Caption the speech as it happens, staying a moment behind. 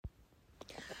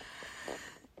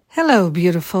Hello,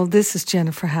 beautiful. This is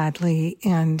Jennifer Hadley,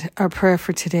 and our prayer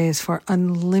for today is for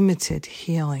unlimited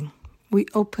healing. We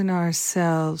open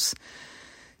ourselves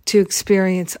to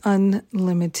experience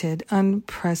unlimited,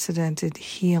 unprecedented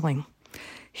healing,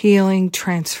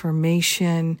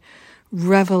 transformation,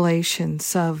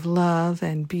 revelations of love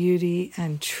and beauty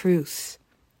and truth.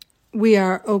 We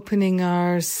are opening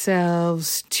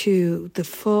ourselves to the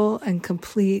full and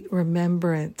complete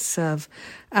remembrance of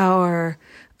our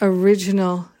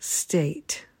original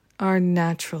state, our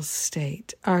natural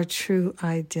state, our true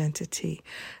identity,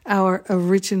 our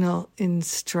original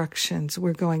instructions.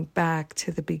 We're going back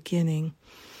to the beginning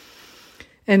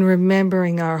and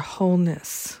remembering our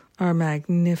wholeness, our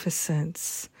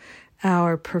magnificence,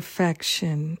 our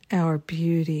perfection, our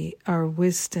beauty, our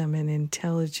wisdom and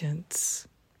intelligence.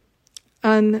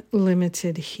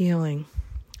 Unlimited healing.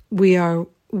 We are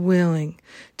willing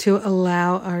to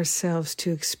allow ourselves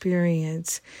to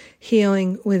experience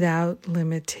healing without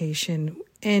limitation.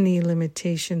 Any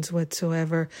limitations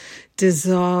whatsoever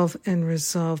dissolve and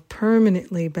resolve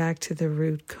permanently back to the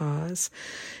root cause.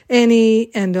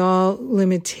 Any and all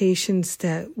limitations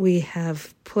that we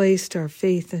have placed our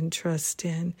faith and trust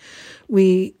in,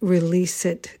 we release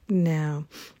it now.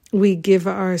 We give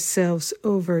ourselves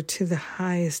over to the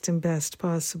highest and best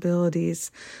possibilities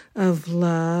of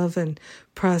love and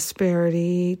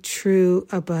prosperity, true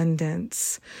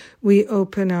abundance. We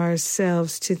open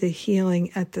ourselves to the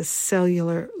healing at the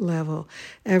cellular level.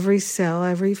 Every cell,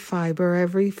 every fiber,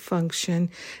 every function,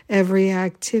 every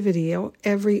activity,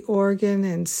 every organ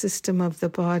and system of the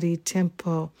body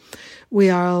temple. We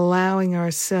are allowing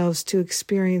ourselves to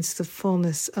experience the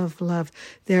fullness of love.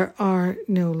 There are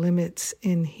no limits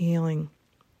in healing.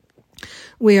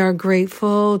 We are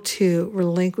grateful to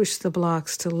relinquish the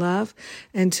blocks to love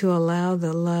and to allow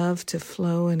the love to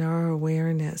flow in our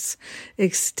awareness,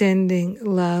 extending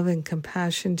love and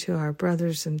compassion to our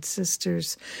brothers and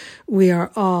sisters. We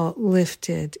are all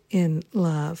lifted in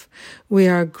love. We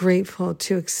are grateful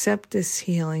to accept this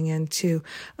healing and to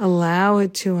allow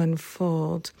it to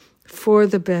unfold for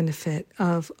the benefit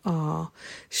of all.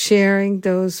 Sharing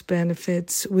those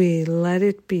benefits, we let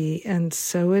it be, and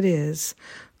so it is.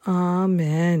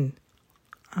 Amen.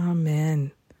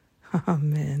 Amen.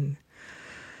 Amen.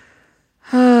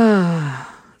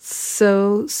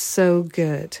 So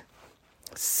good.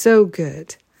 So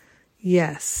good.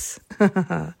 Yes.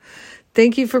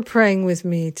 Thank you for praying with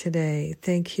me today.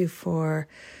 Thank you for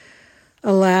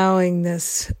allowing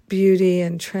this beauty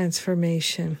and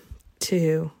transformation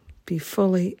to be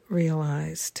fully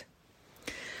realized.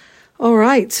 All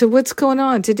right, so what's going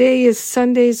on? Today is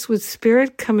Sundays with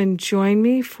Spirit. Come and join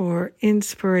me for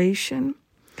inspiration.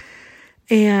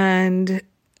 And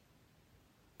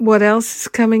what else is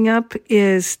coming up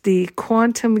is the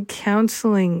Quantum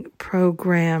Counseling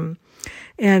Program.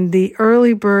 And the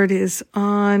early bird is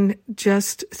on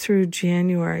just through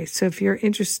January. So if you're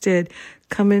interested,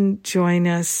 come and join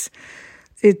us.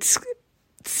 It's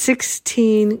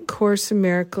 16 Course in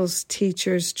Miracles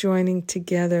teachers joining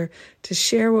together to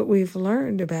share what we've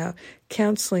learned about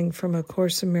counseling from a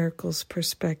Course in Miracles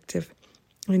perspective.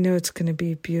 I know it's going to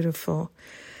be beautiful.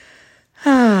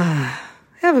 Have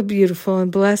a beautiful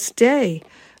and blessed day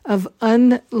of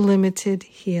unlimited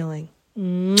healing.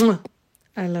 Mwah.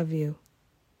 I love you.